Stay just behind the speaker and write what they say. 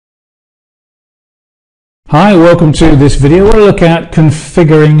Hi, welcome to this video. We'll look at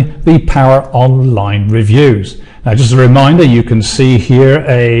configuring the Power Online Reviews. Now, just a reminder, you can see here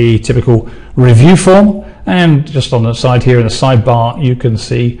a typical review form, and just on the side here in the sidebar you can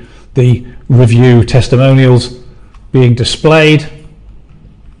see the review testimonials being displayed.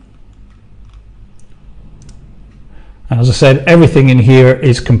 And as I said, everything in here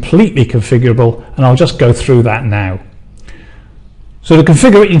is completely configurable, and I'll just go through that now. So to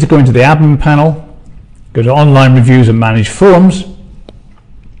configure it, you need to go into the admin panel, go to Online Reviews and Manage Forms,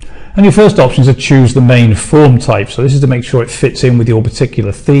 and your first option is to choose the main form type. So this is to make sure it fits in with your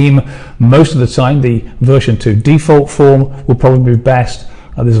particular theme. Most of the time the version 2 default form will probably be best.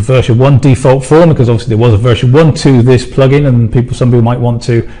 There's a version 1 default form because obviously there was a version 1 to this plugin, and some people might want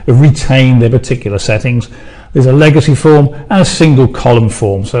to retain their particular settings. There's a legacy form and a single column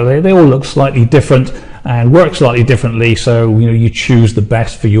form, so they all look slightly different and work slightly differently, so you choose the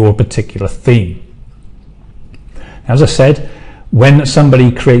best for your particular theme. As I said, when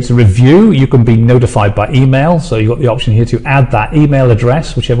somebody creates a review, you can be notified by email. So you've got the option here to add that email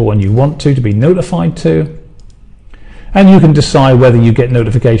address, whichever one you want to be notified to. And you can decide whether you get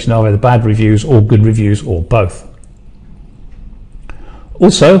notification of either bad reviews or good reviews or both.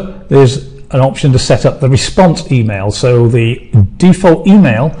 Also, there's an option to set up the response email. So the default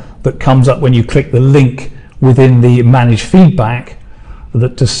email that comes up when you click the link within the Manage Feedback,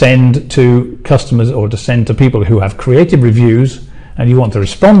 that to send to customers or to send to people who have created reviews and you want to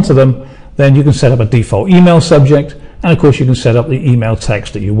respond to them, then you can set up a default email subject, and of course you can set up the email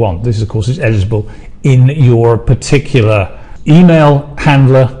text that you want. This of course is editable in your particular email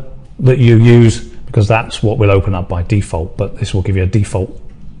handler that you use, because that's what will open up by default, but this will give you a default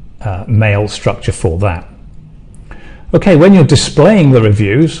mail structure for that. Okay, when you're displaying the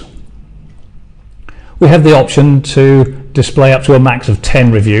reviews, we have the option to display up to a max of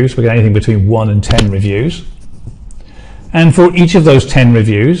 10 reviews. We get anything between 1 and 10 reviews. And for each of those 10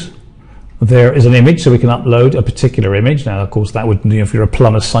 reviews, there is an image, so we can upload a particular image. Now, of course, that would, if you're a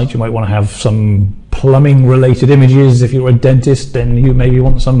plumber site, you might want to have some plumbing related images. If you're a dentist, then you maybe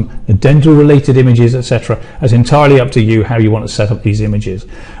want some dental related images, etc. It's entirely up to you how you want to set up these images.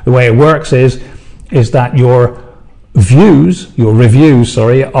 The way it works is that your reviews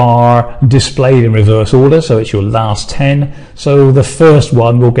are displayed in reverse order, so it's your last 10. So the first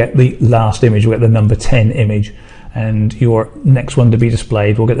one will get the last image, will get the number 10 image, and your next one to be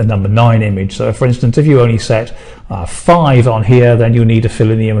displayed will get the number 9 image. So for instance, if you only set 5 on here, then you need to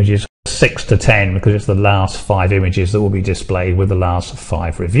fill in the images 6 to 10, because it's the last 5 images that will be displayed with the last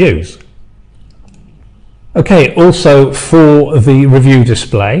 5 reviews. Okay, also for the review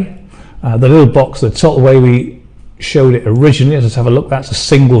display, the little box at the top, the way we showed it originally, let's have a look. That's a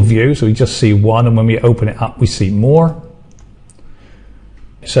single view, so we just see one, and when we open it up we see more.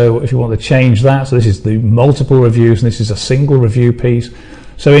 So if you want to change that, so this is the multiple reviews and this is a single review piece.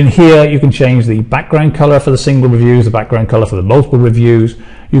 So in here you can change the background color for the single reviews, the background color for the multiple reviews.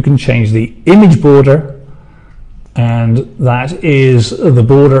 You can change the image border, and that is the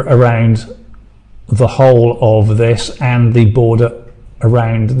border around the whole of this and the border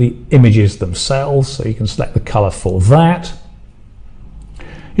around the images themselves, so you can select the color for that.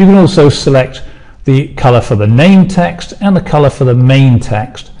 You can also select the color for the name text and the color for the main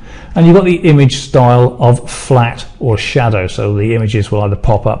text, and you've got the image style of flat or shadow, so the images will either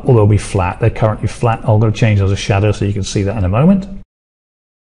pop up or they'll be flat. They're currently flat. I'm going to change those to shadow so you can see that in a moment.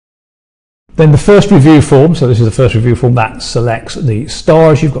 Then the first review form, so this is the first review form, that selects the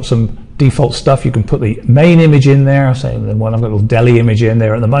stars. You've got some default stuff. You can put the main image in there, say the one I've got a little deli image in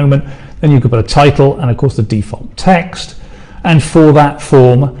there at the moment. Then you can put a title and of course the default text. And for that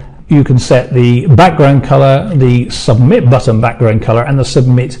form you can set the background color, the submit button background color, and the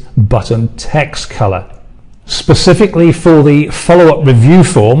submit button text color. Specifically for the follow-up review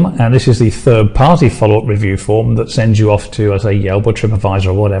form, and this is the third-party follow-up review form that sends you off to, say, Yelp or TripAdvisor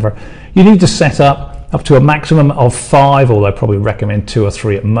or whatever, you need to set up to a maximum of 5, although I probably recommend 2 or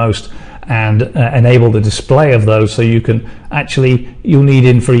 3 at most, and enable the display of those. So you can actually, you'll need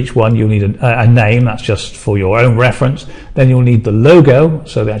in for each one, you'll need a name, that's just for your own reference. Then you'll need the logo,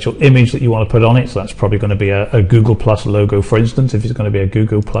 so the actual image that you want to put on it, so that's probably going to be a Google Plus logo, for instance, if it's going to be a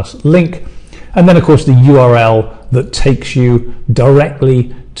Google Plus link. And then of course the URL that takes you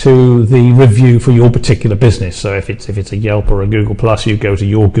directly to the review for your particular business. So if it's a Yelp or a Google Plus, you go to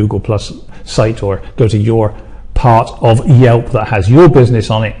your Google Plus site or go to your part of Yelp that has your business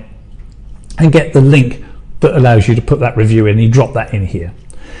on it and get the link that allows you to put that review in. You drop that in here.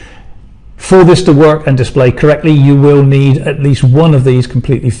 For this to work and display correctly, you will need at least one of these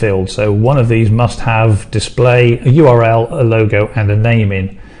completely filled. So one of these must have display, a URL, a logo and a name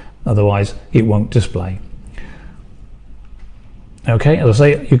in. Otherwise it won't display. Okay, as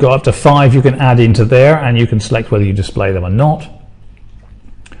I say, you've got up to 5 you can add into there, and you can select whether you display them or not.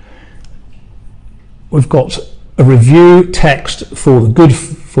 We've got a review text for the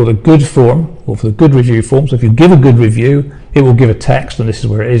good form, or for the good review form. So if you give a good review, it will give a text, and this is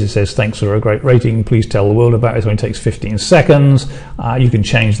where it is. It says, "Thanks for a great rating. Please tell the world about it." It only takes 15 seconds. You can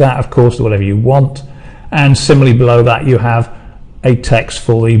change that, of course, to whatever you want. And similarly below that, you have a text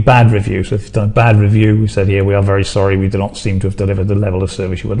for the bad review. So if you've done a bad review, we said here, "We are very sorry, we do not seem to have delivered the level of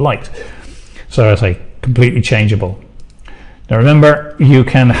service you would like." So as I say, completely changeable. Now remember, you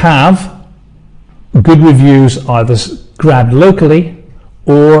can have good reviews either grabbed locally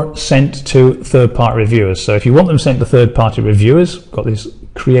or sent to third-party reviewers. So if you want them sent to third-party reviewers, got this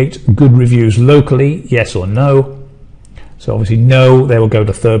create good reviews locally, yes or no. So obviously no, they will go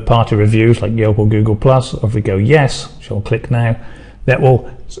to third-party reviews like Yelp or Google+, or if we go yes, which I'll click now, that will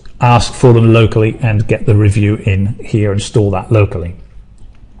ask for them locally and get the review in here and store that locally.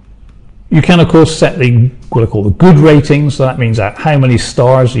 You can of course set what I call the good ratings, so that means that how many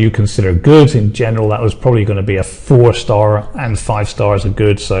stars you consider good. In general, that was probably going to be a 4-star, and 5 stars are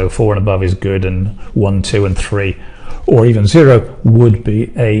good, so 4 and above is good, and 1, 2 and 3, or even 0 would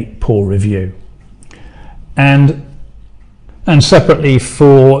be a poor review. And separately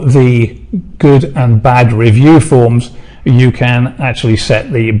for the good and bad review forms, you can actually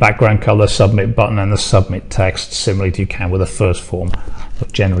set the background color, submit button, and the submit text similarly to you can with the first form.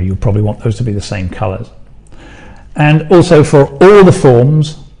 But generally you probably want those to be the same colors. And also for all the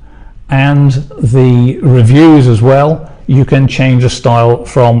forms and the reviews as well, you can change the style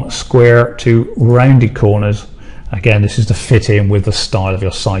from square to rounded corners. Again, this is to fit in with the style of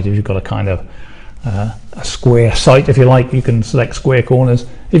your site. If you've got a kind of a square site, if you like, you can select square corners.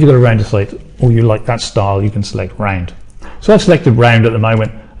 If you've got a rounded site or you like that style, you can select round. So I've selected round at the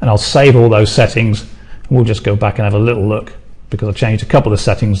moment, and I'll save all those settings, and we'll just go back and have a little look, because I've changed a couple of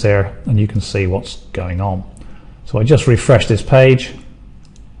settings there and you can see what's going on. So I just refresh this page.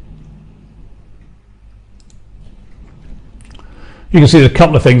 You can see there's a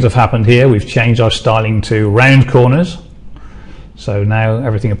couple of things have happened here. We've changed our styling to round corners. So now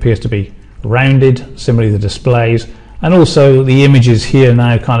everything appears to be rounded, similarly the displays, and also the images here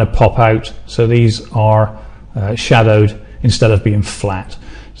now kind of pop out. So these are shadowed instead of being flat.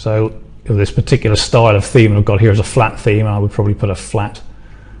 So this particular style of theme I've got here is a flat theme, and I would probably put a flat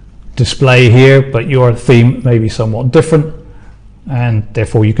display here, but your theme may be somewhat different, and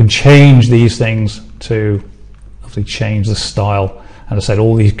therefore you can change these things to obviously change the style. And I said,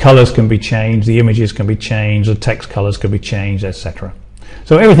 all these colors can be changed, the images can be changed, the text colors can be changed, etc.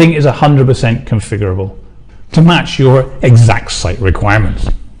 So everything is 100% configurable to match your exact site requirements.